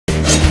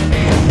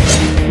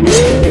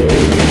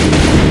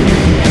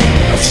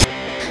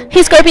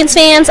Hey Scorpions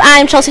fans,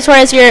 I'm Chelsea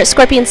Torres, your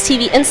Scorpions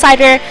TV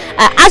Insider.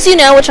 As you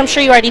know, which I'm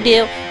sure you already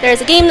do,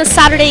 there's a game this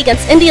Saturday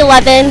against Indy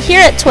 11 here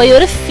at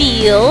Toyota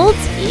Field.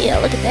 Yeah,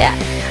 look at that.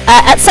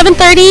 At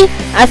 7:30.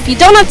 If you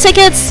don't have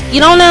tickets,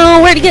 you don't know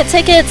where to get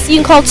tickets, you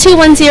can call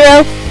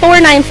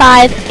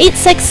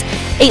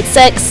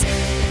 210-495-8686.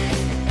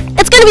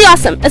 It's going to be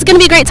awesome. It's going to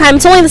be a great time.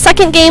 It's only the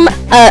second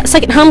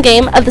home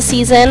game of the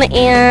season,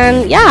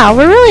 and yeah,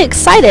 we're really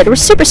excited. We're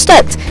super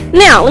stoked.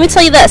 Now, let me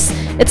tell you this.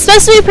 It's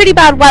supposed to be pretty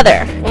bad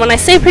weather. And when I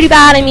say pretty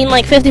bad, I mean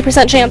like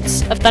 50%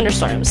 chance of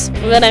thunderstorms.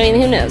 But I mean,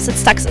 who knows?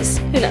 It's Texas.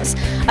 Who knows?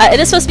 It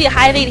is supposed to be a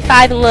high of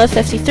 85 and low of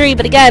 53,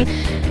 but again,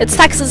 it's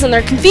Texas and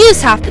they're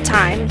confused half the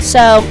time.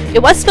 So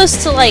it was supposed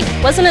to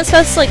wasn't it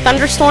supposed to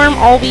thunderstorm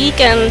all week,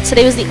 and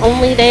today was the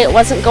only day it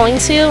wasn't going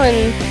to,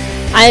 and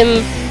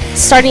I'm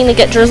starting to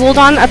get drizzled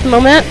on at the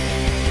moment.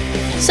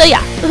 So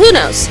yeah, who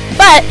knows?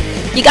 But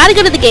you gotta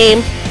go to the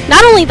game.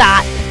 Not only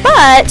that,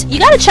 but you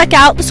gotta check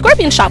out the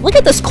Scorpion shop. Look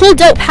at this cool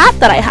dope hat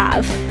that I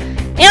have.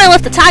 And I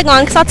left the tag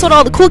on because that's what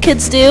all the cool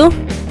kids do.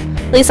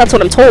 At least that's what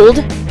I'm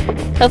told.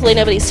 Hopefully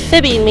nobody's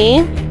fibbing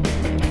me.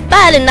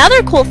 But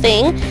another cool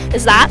thing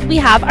is that we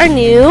have our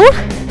new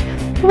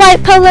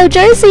white polo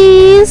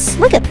jerseys.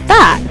 Look at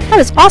that. That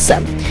is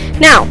awesome.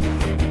 Now,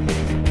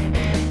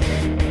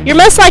 you're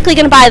most likely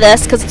going to buy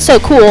this because it's so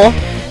cool.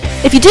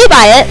 If you do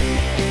buy it,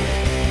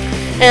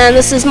 and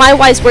this is my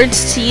wise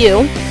words to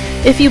you,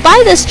 if you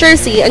buy this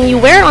jersey and you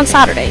wear it on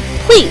Saturday,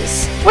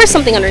 please wear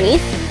something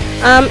underneath.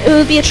 It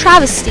would be a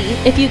travesty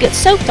if you get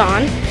soaked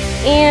on,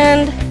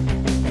 and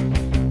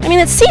I mean,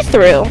 it's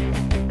see-through.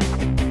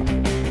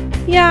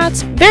 Yeah,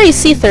 it's very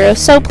see-through,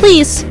 so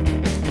please,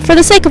 for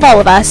the sake of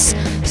all of us,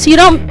 so you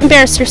don't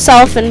embarrass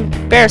yourself and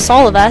embarrass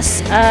all of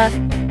us,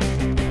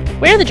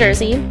 wear the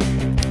jersey.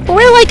 But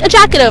wear like a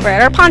jacket over it,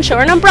 or a poncho,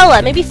 or an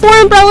umbrella, maybe 4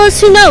 umbrellas,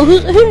 who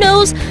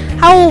knows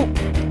how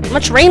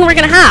much rain we're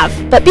gonna have.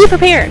 But be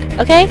prepared,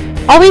 okay?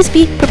 Always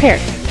be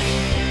prepared.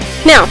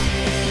 Now,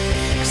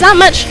 there's not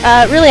much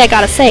really I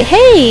gotta say.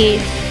 Hey,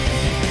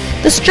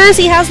 this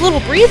jersey has little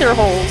breather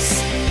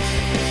holes,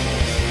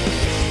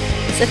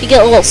 so if you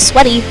get a little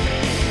sweaty,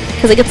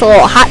 because it gets a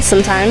little hot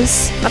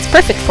sometimes, that's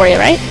perfect for you,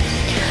 right?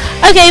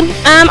 Okay,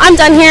 I'm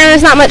done here.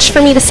 There's not much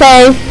for me to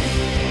say.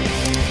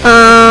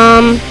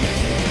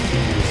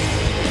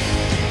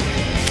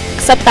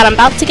 Except that I'm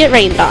about to get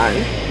rained on.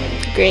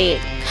 Great.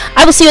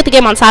 I will see you at the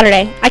game on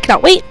Saturday. I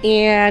cannot wait,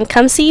 and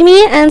come see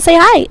me and say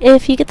hi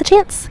if you get the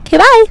chance. Okay,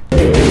 bye.